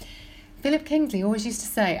day. Philip Kingsley always used to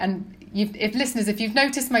say, and if you've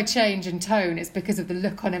noticed my change in tone, it's because of the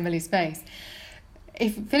look on Emily's face.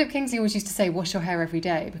 Philip Kingsley always used to say, wash your hair every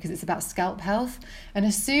day, because it's about scalp health. And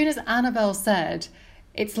as soon as Annabelle said,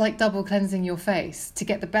 it's like double cleansing your face to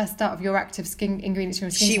get the best out of your active skin ingredients from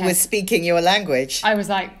your skincare. She was speaking your language. I was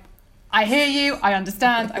like, I hear you, I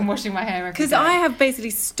understand, I'm washing my hair every day. Because I have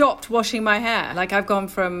basically stopped washing my hair. Like, I've gone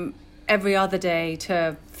from every other day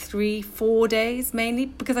to 3-4 days, mainly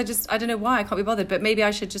because I don't know why, I can't be bothered, but maybe I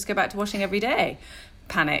should just go back to washing every day.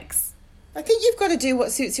 Panics. I think you've got to do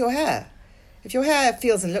what suits your hair. If your hair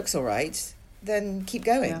feels and looks all right, then keep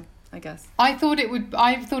going. Yeah, I guess. I thought it would be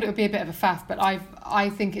a bit of a faff, but I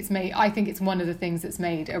think it's one of the things that's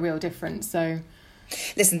made a real difference. So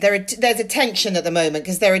listen, there's a tension at the moment,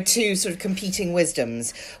 because there are two sort of competing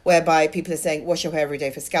wisdoms, whereby people are saying wash your hair every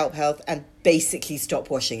day for scalp health and basically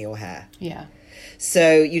stop washing your hair. Yeah.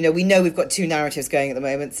 So, we know we've got two narratives going at the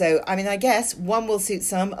moment. So, I mean, I guess one will suit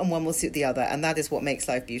some and one will suit the other. And that is what makes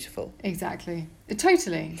life beautiful. Exactly.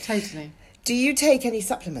 Totally. Do you take any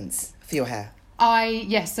supplements for your hair?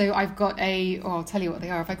 Yes, so I've got I'll tell you what they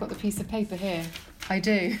are. If I've got the piece of paper here, I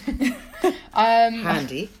do.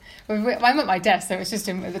 Handy. I'm at my desk, so it's just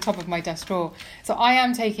at the top of my desk drawer. So I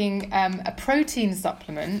am taking a protein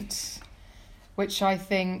supplement, which I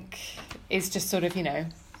think is just sort of,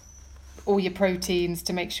 all your proteins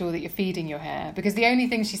to make sure that you're feeding your hair. Because the only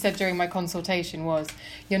thing she said during my consultation was,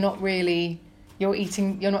 you're not eating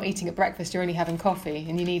at breakfast, you're only having coffee,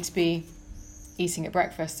 and you need to be eating at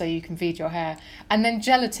breakfast so you can feed your hair. And then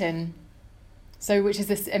gelatin, which is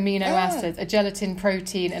this amino acid, a gelatin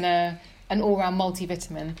protein and an all-round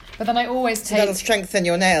multivitamin. But then I always take... So that'll strengthen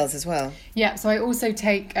your nails as well. Yeah, so I also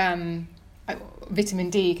take vitamin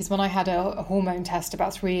D, because when I had a hormone test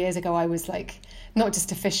about 3 years ago, I was like, not just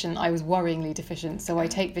deficient, I was worryingly deficient. So I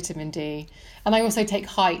take vitamin D. And I also take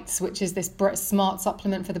Heights, which is this smart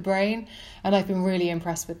supplement for the brain. And I've been really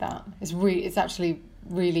impressed with that. It's actually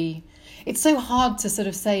really... It's so hard to sort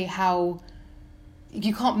of say how...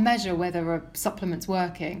 You can't measure whether a supplement's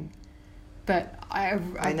working. But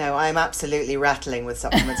I know, I'm absolutely rattling with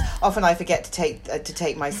supplements. Often I forget to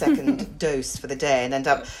take my second dose for the day and end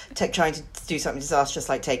up trying to do something disastrous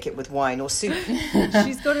like take it with wine or soup.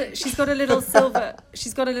 She's got a little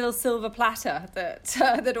silver platter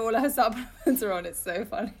that all her supplements are on. It's so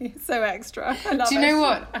funny, it's so extra. I love it. Do you know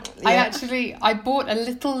what? Yeah. I bought a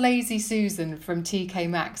little Lazy Susan from TK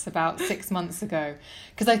Maxx about 6 months ago,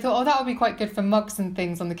 because I thought, that would be quite good for mugs and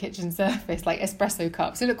things on the kitchen surface, like espresso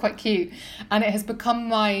cups. They look quite cute, and it has become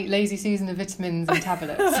my Lazy Susan of vitamins and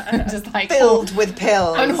tablets. Just like filled with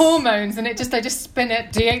pills and hormones, and I just spin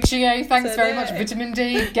it. DHEA, thanks very much. Vitamin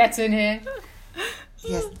D, get in here.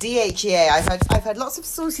 Yes, DHEA. I've heard lots of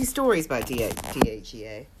saucy stories about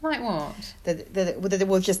DHEA. Like what?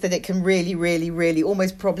 That it can really, really, really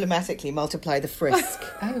almost problematically multiply the frisk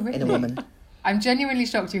in a woman. I'm genuinely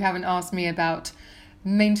shocked you haven't asked me about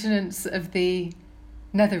maintenance of the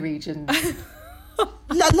nether regions.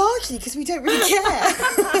 Largely because we don't really care.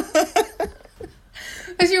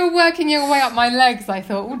 As you were working your way up my legs, I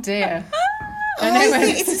thought, oh dear.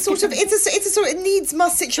 It's a sort of needs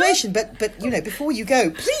must situation. But before you go,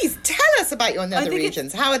 please tell us about your nether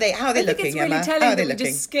regions. How are they looking, Emma? It's really telling that we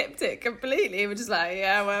just skipped it completely. We're just like,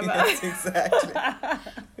 yeah, whatever. Yes, exactly.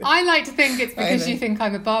 I like to think it's because you think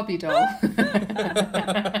I'm a Barbie doll.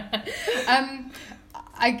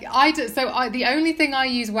 The only thing I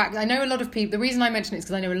use wax. I know a lot of people. The reason I mention it is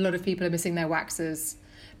because I know a lot of people are missing their waxers.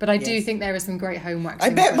 But I do think there are some great home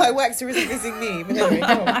waxing. I bet my waxer isn't missing me. But anyway,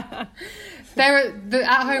 go on. The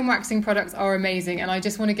at-home waxing products are amazing, and I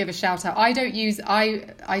just want to give a shout out. I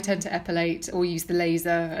tend to epilate or use the laser,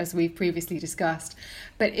 as we've previously discussed.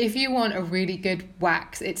 But if you want a really good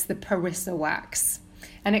wax, it's the Parissa wax,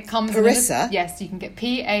 and it comes. Parissa? Yes, you can get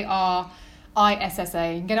Parissa. You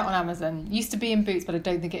can get it on Amazon. Used to be in Boots, but I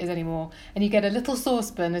don't think it is anymore. And you get a little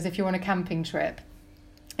saucepan as if you're on a camping trip.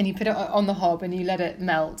 And you put it on the hob and you let it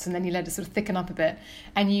melt, and then you let it sort of thicken up a bit.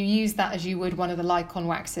 And you use that as you would one of the Lycon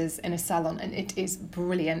waxes in a salon, and it is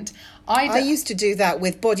brilliant. I used to do that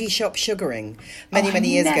with Body Shop sugaring many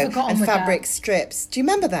years ago, and fabric strips. Do you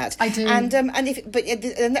remember that? I do. And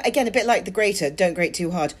again, a bit like the grater, don't grate too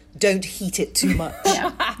hard. Don't heat it too much.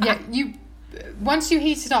 Yeah. Once you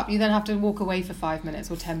heat it up, you then have to walk away for 5 minutes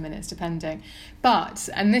or 10 minutes, depending. I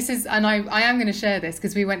am going to share this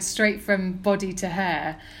because we went straight from body to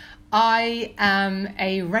hair. I am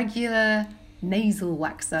a regular nasal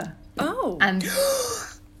waxer. Oh.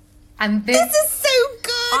 And this is so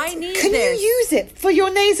good. I need Can this. you use it for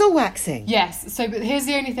your nasal waxing? Yes. But here's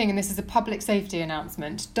the only thing, and this is a public safety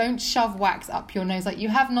announcement. Don't shove wax up your nose. Like, you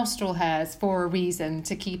have nostril hairs for a reason,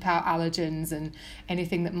 to keep out allergens and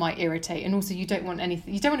anything that might irritate. And also, you don't want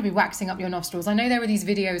to be waxing up your nostrils. I know there are these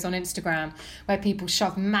videos on Instagram where people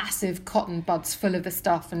shove massive cotton buds full of the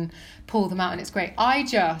stuff and pull them out, and it's great. I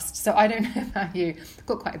don't know about you. I've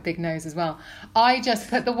got quite a big nose as well. I just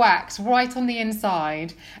put the wax right on the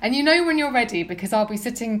inside, and you know when you're ready, because I'll be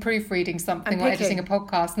sitting proofreading something or editing a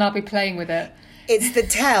podcast, and I'll be playing with it. It's the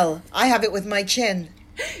tell. I have it with my chin.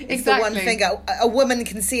 It's the one thing a woman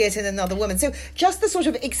can see it in another woman. So just the sort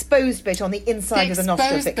of exposed bit on the inside of the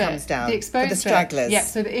nostrils that comes down for the stragglers. Yeah,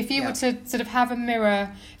 so that if you were to sort of have a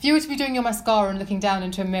mirror, if you were to be doing your mascara and looking down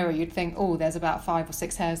into a mirror, you'd think, oh, there's about 5 or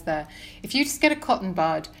 6 hairs there. If you just get a cotton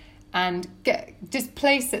bud and just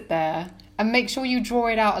place it there and make sure you draw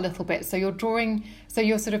it out a little bit. So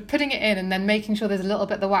you're sort of putting it in and then making sure there's a little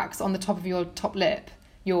bit of the wax on the top of your top lip,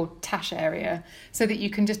 your tash area, so that you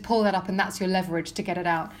can just pull that up, and that's your leverage to get it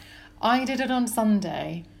out. I did it on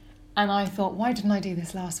Sunday, and I thought, why didn't I do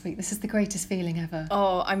this last week? This is the greatest feeling ever.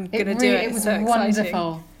 Oh, I'm going to do it. It was so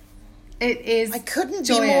wonderful. Exciting. It is. I couldn't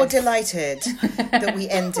joyous. be more delighted that we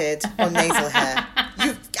ended on nasal hair.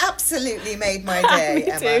 You've absolutely absolutely made my day,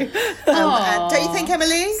 Me Emma. too. Don't you think,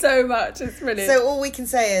 Emily? So much. It's brilliant. So all we can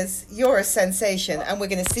say is you're a sensation, and we're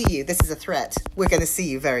going to see you. This is a threat. We're going to see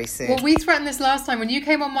you very soon. Well, we threatened this last time when you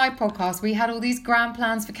came on my podcast. We had all these grand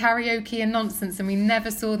plans for karaoke and nonsense, and we never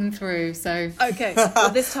saw them through. So Okay.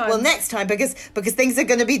 Well, this time. Well, next time, because things are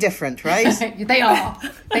going to be different, right? they are.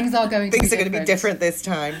 Things are going. Things are going to be different this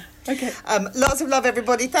time. Okay. Lots of love,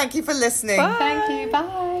 everybody. Thank you for listening. Bye. Thank you.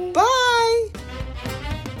 Bye. Bye.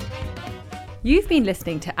 You've been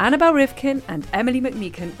listening to Annabel Rivkin and Emily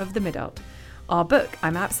McMeekan of The Midult. Our book,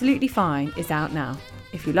 I'm Absolutely Fine, is out now.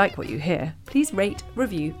 If you like what you hear, please rate,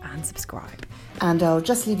 review and subscribe. And I'll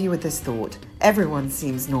just leave you with this thought. Everyone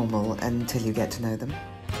seems normal until you get to know them.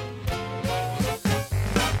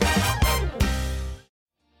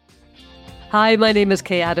 Hi, my name is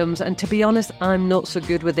Kay Adams, and to be honest, I'm not so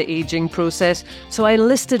good with the ageing process, so I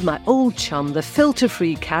enlisted my old chum, the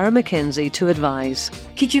filter-free Cara McKenzie, to advise.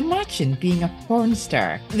 Could you imagine being a porn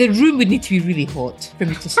star? The room would need to be really hot for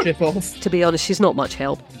me to strip off. To be honest, she's not much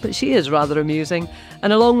help, but she is rather amusing.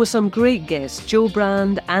 And along with some great guests, Joe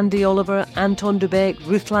Brand, Andy Oliver, Anton Dubek,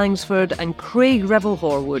 Ruth Langsford and Craig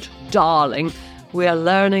Revel-Horwood, darling, we are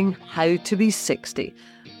learning how to be 60.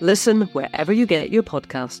 Listen wherever you get your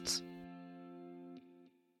podcasts.